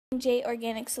J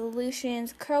Organic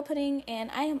Solutions curl pudding, and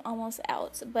I am almost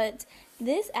out, but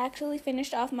this actually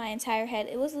finished off my entire head.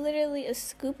 It was literally a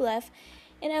scoop left,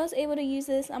 and I was able to use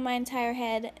this on my entire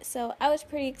head, so I was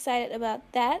pretty excited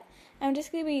about that. I'm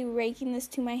just going to be raking this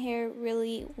to my hair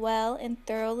really well and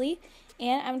thoroughly,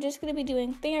 and I'm just going to be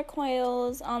doing finger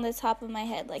coils on the top of my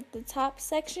head, like the top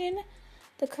section,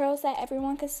 the curls that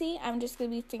everyone can see. I'm just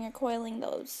going to be finger coiling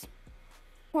those.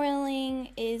 Coiling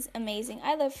is amazing.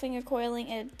 I love finger coiling.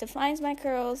 It defines my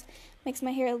curls, makes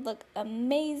my hair look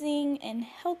amazing and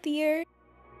healthier.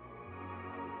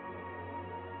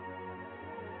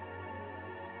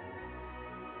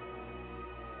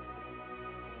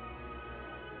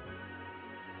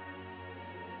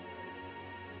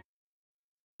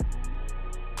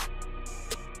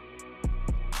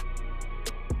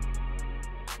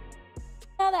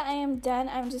 Now that I am done,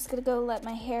 I'm just going to go let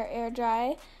my hair air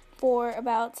dry for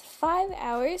about 5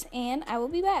 hours, and I will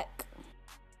be back.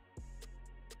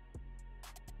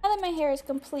 Now that my hair is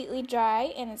completely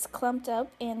dry and it's clumped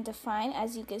up and defined,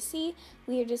 as you can see,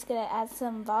 we are just going to add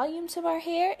some volume to our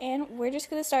hair, and we're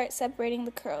just going to start separating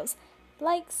the curls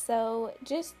like so,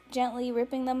 just gently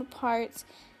ripping them apart,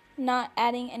 not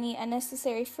adding any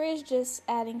unnecessary frizz, just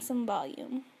adding some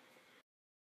volume.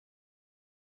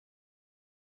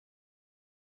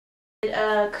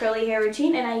 A curly hair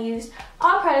routine, and I used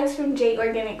all products from J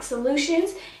Organic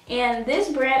Solutions, and this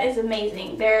brand is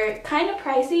amazing. They're kind of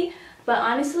pricey, but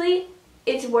honestly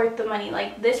it's worth the money.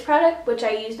 Like this product, which I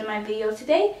used in my video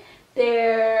today,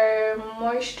 their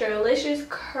Moisturelicious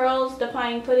Curls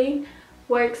Defining Pudding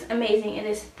works amazing. It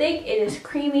is thick, it is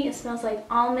creamy, it smells like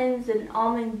almonds and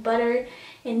almond butter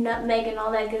and nutmeg and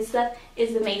all that good stuff.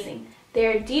 Is amazing.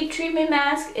 Their deep treatment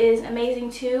mask is amazing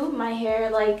too. My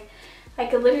hair, like, I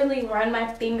could literally run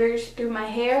my fingers through my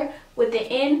hair with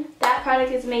it in. That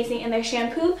product is amazing. And their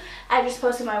shampoo, I just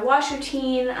posted my wash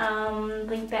routine,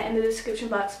 link that in the description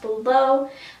box below.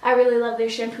 I really love their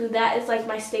shampoo. That is like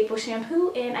my staple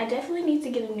shampoo, and I definitely need to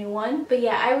get a new one. But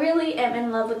yeah, I really am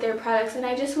in love with their products, and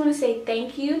I just want to say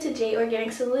thank you to J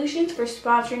Organic Solutions for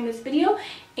sponsoring this video,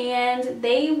 and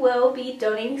they will be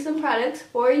donating some products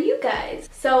for you guys.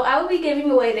 So I will be giving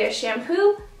away their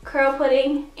shampoo, curl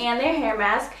pudding, and their hair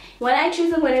mask. When I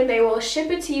choose the winner, they will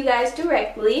ship it to you guys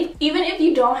directly. Even if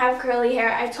you don't have curly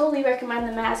hair, I totally recommend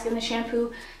the mask and the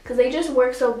shampoo because they just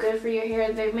work so good for your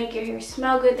hair. They make your hair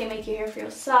smell good, they make your hair feel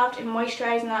soft and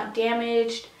moisturized, not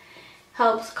damaged,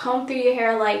 helps comb through your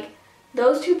hair. Like,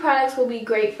 those two products will be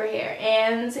great for hair.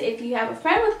 And if you have a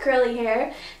friend with curly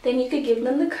hair, then you could give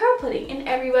them the curl pudding and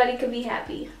everybody could be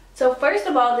happy. So first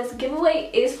of all, this giveaway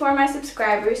is for my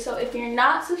subscribers, so if you're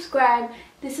not subscribed,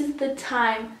 this is the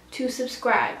time to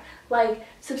subscribe. Like,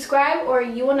 subscribe or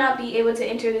you will not be able to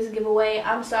enter this giveaway.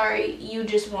 I'm sorry, you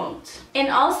just won't. And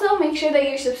also make sure that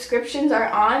your subscriptions are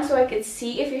on so I can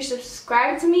see if you're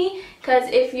subscribed to me, because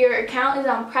if your account is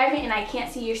on private and I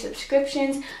can't see your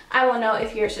subscriptions, I will know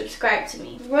if you're subscribed to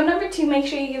me. Rule number 2, make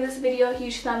sure you give this video a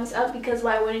huge thumbs up, because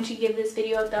why wouldn't you give this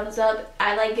video a thumbs up?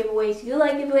 I like giveaways, you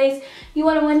like giveaways, you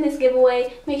want to win this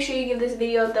giveaway, make sure you give this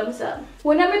video a thumbs up.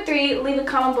 Rule number 3, leave a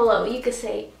comment below. You could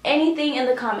say anything in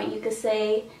the comment. You could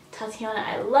say, Tatiana,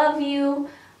 I love you.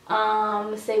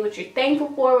 Say what you're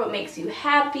thankful for, what makes you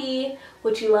happy,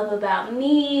 what you love about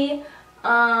me,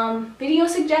 video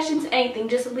suggestions, anything.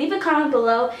 Just leave a comment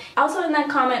below. Also in that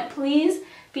comment, please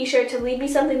be sure to leave me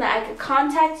something that I could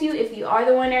contact you if you are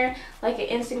the winner, like an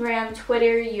Instagram,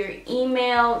 Twitter, your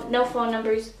email. No phone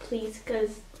numbers, please,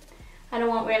 because I don't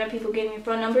want random people giving me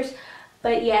phone numbers.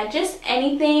 But yeah, just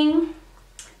anything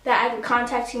that I could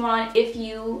contact you on if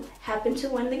you happen to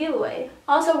win the giveaway.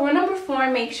 Also, rule number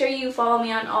 4, make sure you follow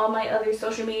me on all my other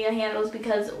social media handles,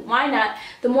 because why not?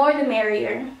 The more the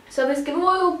merrier. So this giveaway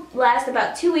will last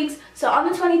about 2 weeks. So on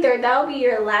the 23rd, that will be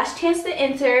your last chance to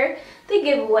enter the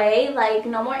giveaway. Like,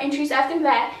 no more entries after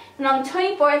that. And on the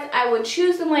 24th, I will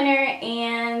choose the winner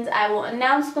and I will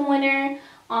announce the winner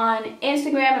on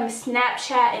Instagram and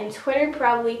Snapchat and Twitter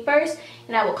probably first,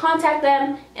 and I will contact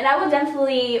them, and I will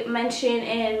definitely mention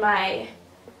in my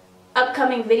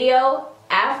upcoming video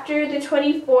after the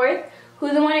 24th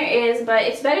who the winner is. But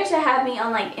it's better to have me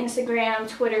on like Instagram,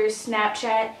 Twitter,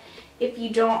 Snapchat if you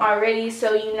don't already,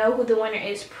 so you know who the winner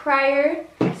is prior.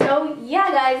 So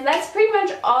yeah guys, that's pretty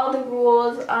much all the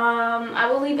rules. I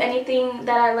will leave anything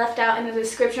that I left out in the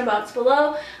description box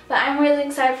below, but I'm really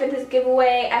excited for this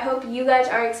giveaway. I hope you guys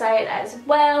are excited as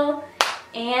well.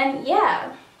 And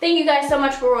yeah, thank you guys so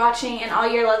much for watching and all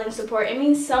your love and support. It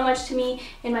means so much to me,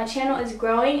 and my channel is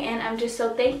growing, and I'm just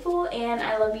so thankful, and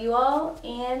I love you all.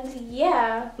 And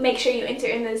yeah, make sure you enter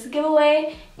in this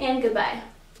giveaway, and goodbye.